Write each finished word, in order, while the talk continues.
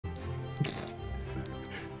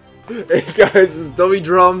Hey guys, it's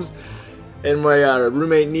wdrumz and my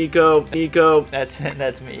roommate Nico.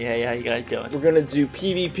 That's me. Hey, how you guys doing? We're gonna do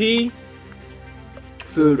PvP,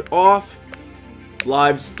 food off,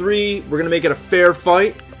 lives 3. We're gonna make it a fair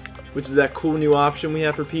fight, which is that cool new option we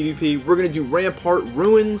have for PvP. We're gonna do Rampart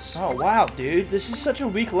Ruins. Oh wow, dude, this is such a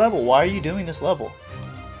weak level. Why are you doing this level?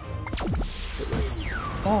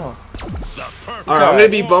 Oh. Alright, I'm gonna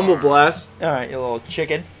be Bumble Blast. Alright, you little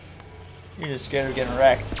chicken. You're just scared of getting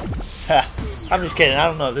wrecked. Ha. I'm just kidding. I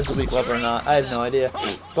don't know if this is a weak level or not. I have no idea.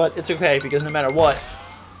 But it's okay, because no matter what,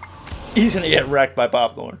 he's gonna get wrecked by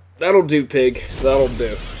Thorn. That'll do, pig. That'll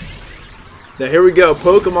do. Now here we go.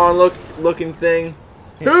 Pokemon looking thing.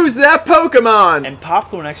 Yeah. Who's that Pokemon? And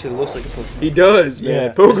Thorn actually looks like a Pokemon. He does, man.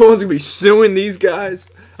 Yeah, Pokemon's gonna be suing these guys.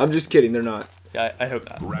 I'm just kidding. They're not. Yeah, I hope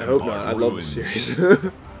not. I hope not. I love the series.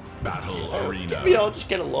 Battle Arena. We all just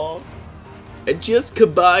get along. And just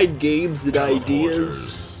combine games and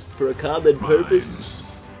ideas for a common purpose.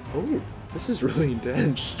 Oh, this is really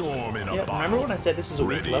intense. Storm in a yeah, remember when I said this is a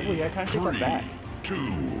weak level? Yeah, I kind of take that back.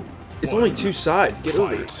 2, it's only 2 sides. Get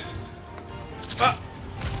over it.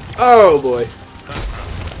 Oh boy.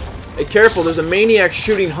 Hey, careful. There's a maniac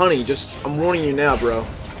shooting honey. I'm warning you now, bro.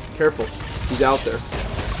 Careful. He's out there.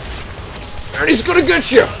 And he's gonna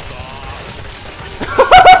get you.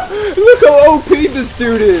 Look how OP this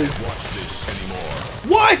dude is.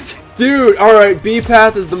 What? Dude, alright,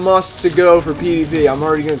 B-Path is the must to go for PvP. I'm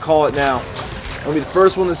already gonna call it now. I'll be the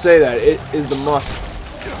first one to say that. It is the must.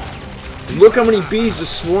 Look how many bees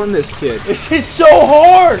just swarm this kid. This is so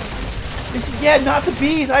hard! Yeah, not the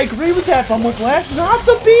bees. I agree with that, Bumble Blast. Not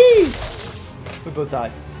the bees! We both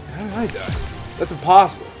died. How did I die? That's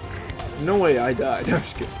impossible. No way I died. I'm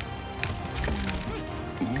just kidding.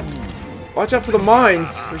 Watch out for the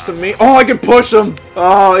mines. There's some oh, I can push them.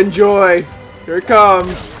 Oh, enjoy. Here it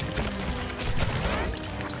comes.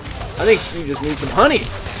 I think you just need some honey.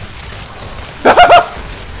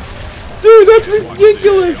 Dude, that's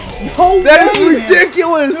ridiculous. No that way, is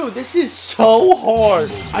ridiculous. Man. Dude, this is so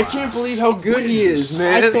hard. I can't believe how good he is,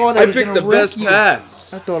 man. I picked the best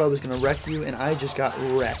path. I thought I was going to wreck you, and I just got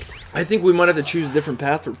wrecked. I think we might have to choose a different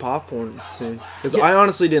path for Thorn soon. Because I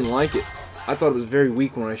honestly didn't like it. I thought it was very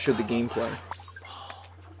weak when I showed the gameplay.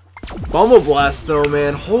 Bumble Blast, though,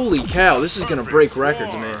 man. Holy cow. This is going to break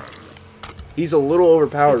records, man. He's a little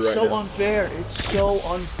overpowered right now. It's so unfair. It's so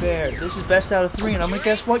unfair. This is best out of 3, and I'm going to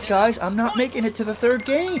guess what, guys? I'm not making it to the 3rd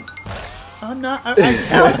game. I'm not. I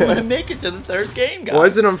doubt I'm going to make it to the 3rd game, guys. Why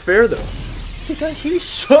is it unfair, though? Because he's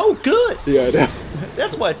so good. Yeah, I know.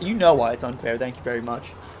 That's why. You know why it's unfair. Thank you very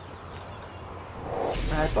much.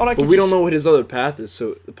 I thought I could. But we don't know what his other path is,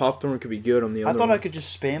 so the Thorn could be good on the other. I thought one. I could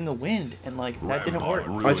just spam the wind, and like that didn't work.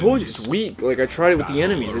 I told you it's weak. Like I tried it with the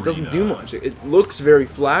enemies, it doesn't do much. It looks very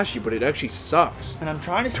flashy, but it actually sucks. And I'm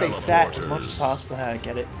trying to stay fat as much as possible. I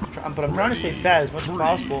get it, but I'm trying to stay fat as much as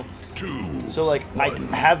possible. So like I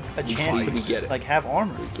have a chance to get it. Like have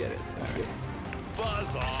armor. We get it. Right.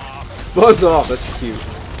 Buzz off. Buzz off. That's cute.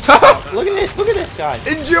 Look at this. Look at this guy.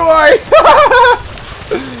 Enjoy.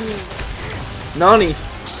 Nani.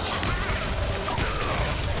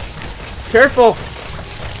 Careful!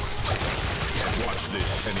 Can't watch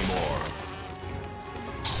this anymore.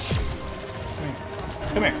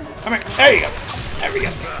 Come here. Come here. There you go. There we go.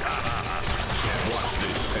 Can't watch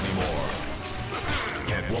this anymore.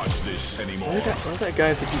 Can't watch this anymore. Why does that guy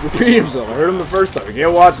have to keep repeating himself? I heard him the first time. He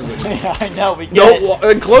can't watch this anymore. Yeah, I know. We get it.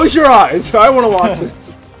 And close your eyes. I want to watch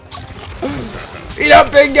this. Eat up,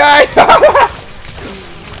 big guy!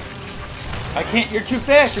 I can't. You're too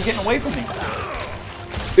fast. You're getting away from me.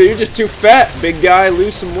 Dude, you're just too fat, big guy.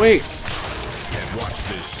 Lose some weight. Can't watch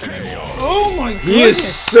this anymore. Oh my god. He is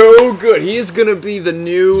so good. He is gonna be the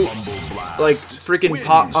new, like, freaking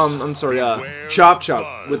pop. I'm sorry, Chop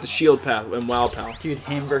Chop with the shield path and Wow Pal. Dude,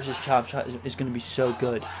 him versus Chop Chop is gonna be so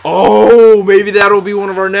good. Oh, maybe that'll be one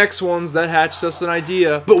of our next ones. That hatched us an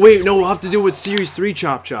idea. But wait, no, we'll have to do it with Series 3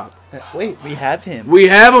 Chop Chop. Wait, we have him. We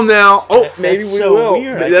have him now. Oh, maybe we so will.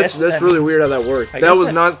 Weird. That's really weird how that worked. That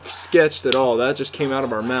was not sketched at all. That just came out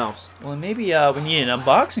of our mouths. Well, maybe we need an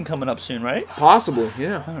unboxing coming up soon, right? Possibly,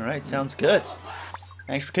 yeah. All right, sounds good.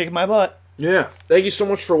 Thanks for kicking my butt. Yeah. Thank you so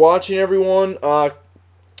much for watching, everyone.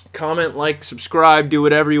 Comment, like, subscribe, do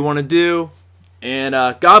whatever you want to do. And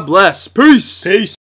God bless. Peace. Peace.